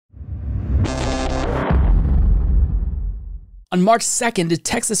On March 2nd,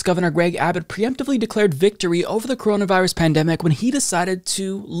 Texas Governor Greg Abbott preemptively declared victory over the coronavirus pandemic when he decided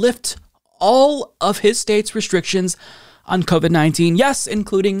to lift all of his state's restrictions on COVID-19, yes,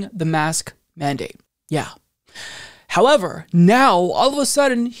 including the mask mandate. Yeah. However, now, all of a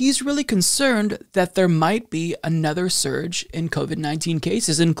sudden, he's really concerned that there might be another surge in COVID-19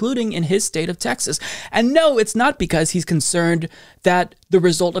 cases, including in his state of Texas. And no, it's not because he's concerned that the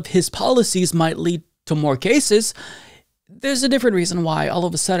result of his policies might lead to more cases. There's a different reason why, all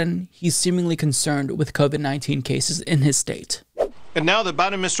of a sudden, he's seemingly concerned with COVID-19 cases in his state. And now the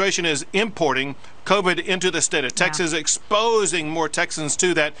Biden administration is importing COVID into the state of Texas, exposing more Texans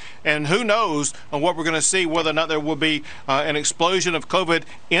to that. And who knows what we're going to see, whether or not there will be an explosion of COVID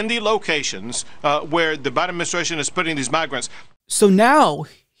in the locations where the Biden administration is putting these migrants. So now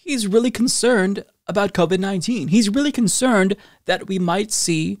he's really concerned about COVID-19. He's really concerned that we might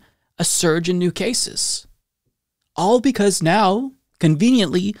see a surge in new cases. All because now,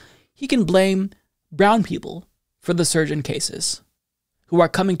 conveniently, he can blame brown people for the surge in cases, who are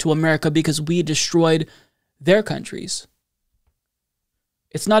coming to America because we destroyed their countries.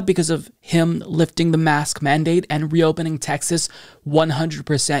 It's not because of him lifting the mask mandate and reopening Texas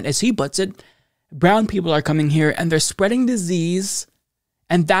 100%, as he puts it. Brown people are coming here and they're spreading disease,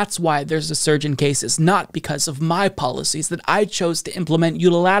 and that's why there's a surge in cases, not because of my policies that I chose to implement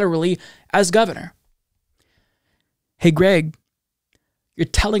unilaterally as governor. Hey, Greg, you're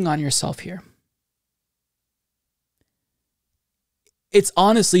telling on yourself here. It's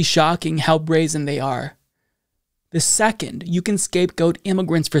honestly shocking how brazen they are. The second you can scapegoat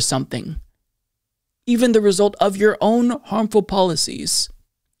immigrants for something, even the result of your own harmful policies,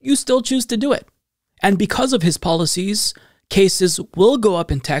 you still choose to do it. And because of his policies, cases will go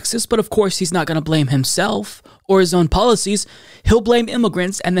up in Texas, but of course he's not going to blame himself or his own policies. He'll blame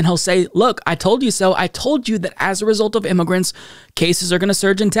immigrants, and then he'll say, look, I told you so. I told you that as a result of immigrants, cases are going to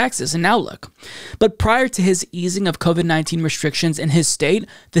surge in Texas, and now look. But prior to his easing of COVID-19 restrictions in his state,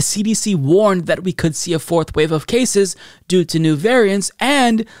 the CDC warned that we could see a fourth wave of cases due to new variants,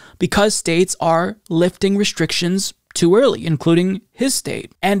 and because states are lifting restrictions too early, including his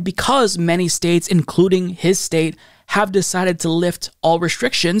state. And because many states, including his state, have decided to lift all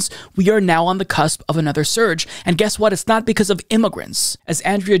restrictions, we are now on the cusp of another surge. And guess what? It's not because of immigrants. As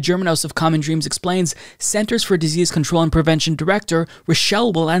Andrea Germanos of Common Dreams explains, Centers for Disease Control and Prevention Director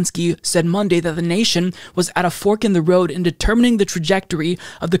Rochelle Walensky said Monday that the nation was at a fork in the road in determining the trajectory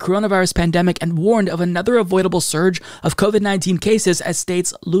of the coronavirus pandemic and warned of another avoidable surge of COVID-19 cases as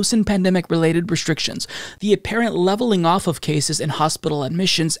states loosen pandemic-related restrictions. The apparent leveling off of cases and hospital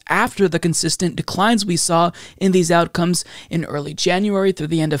admissions after the consistent declines we saw in these outcomes in early January through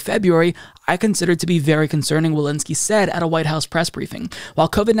the end of February, I consider to be very concerning, Walensky said at a White House press briefing. While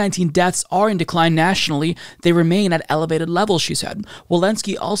COVID-19 deaths are in decline nationally, they remain at elevated levels, she said.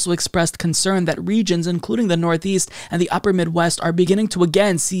 Walensky also expressed concern that regions, including the Northeast and the Upper Midwest, are beginning to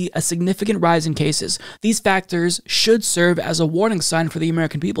again see a significant rise in cases. These factors should serve as a warning sign for the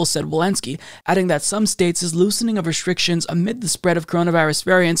American people, said Walensky, adding that some states' loosening of restrictions amid the spread of coronavirus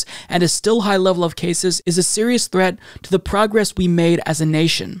variants and a still high level of cases is a serious threat to the progress we made as a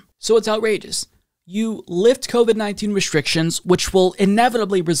nation. So it's outrageous. You lift COVID-19 restrictions, which will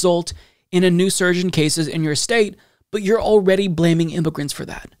inevitably result in a new surge in cases in your state, but you're already blaming immigrants for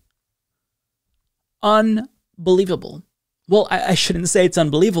that. Unbelievable. Well, I shouldn't say it's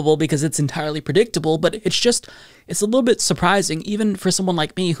unbelievable because it's entirely predictable, but it's a little bit surprising, even for someone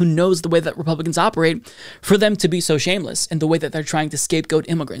like me who knows the way that Republicans operate, for them to be so shameless in the way that they're trying to scapegoat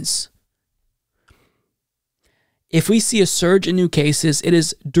immigrants. If we see a surge in new cases, it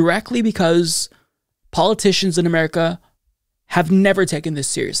is directly because politicians in America have never taken this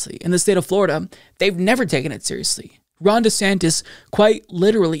seriously. In the state of Florida, they've never taken it seriously. Ron DeSantis quite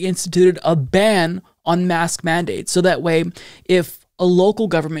literally instituted a ban on mask mandates. So that way, if a local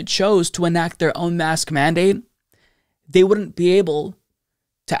government chose to enact their own mask mandate, they wouldn't be able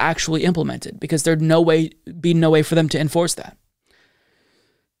to actually implement it because there'd be no way for them to enforce that.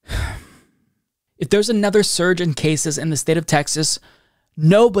 If there's another surge in cases in the state of Texas,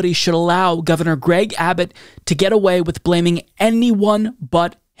 nobody should allow Governor Greg Abbott to get away with blaming anyone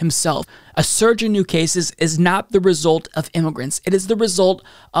but himself. A surge in new cases is not the result of immigrants. It is the result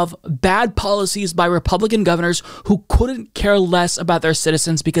of bad policies by Republican governors who couldn't care less about their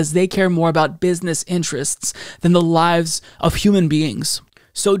citizens because they care more about business interests than the lives of human beings.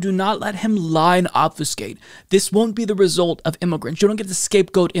 So do not let him lie and obfuscate. This won't be the result of immigrants. You don't get to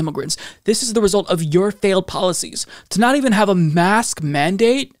scapegoat immigrants. This is the result of your failed policies. To not even have a mask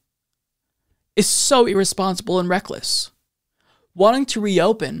mandate is so irresponsible and reckless. Wanting to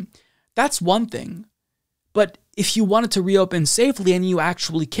reopen, that's one thing. But if you wanted to reopen safely and you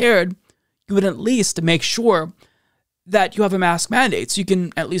actually cared, you would at least make sure that you have a mask mandate so you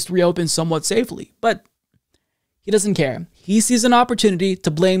can at least reopen somewhat safely. But he doesn't care. He sees an opportunity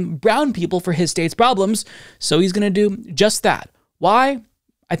to blame brown people for his state's problems, so he's going to do just that. Why?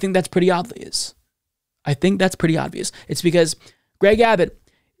 I think that's pretty obvious. It's because Greg Abbott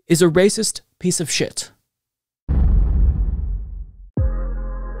is a racist piece of shit.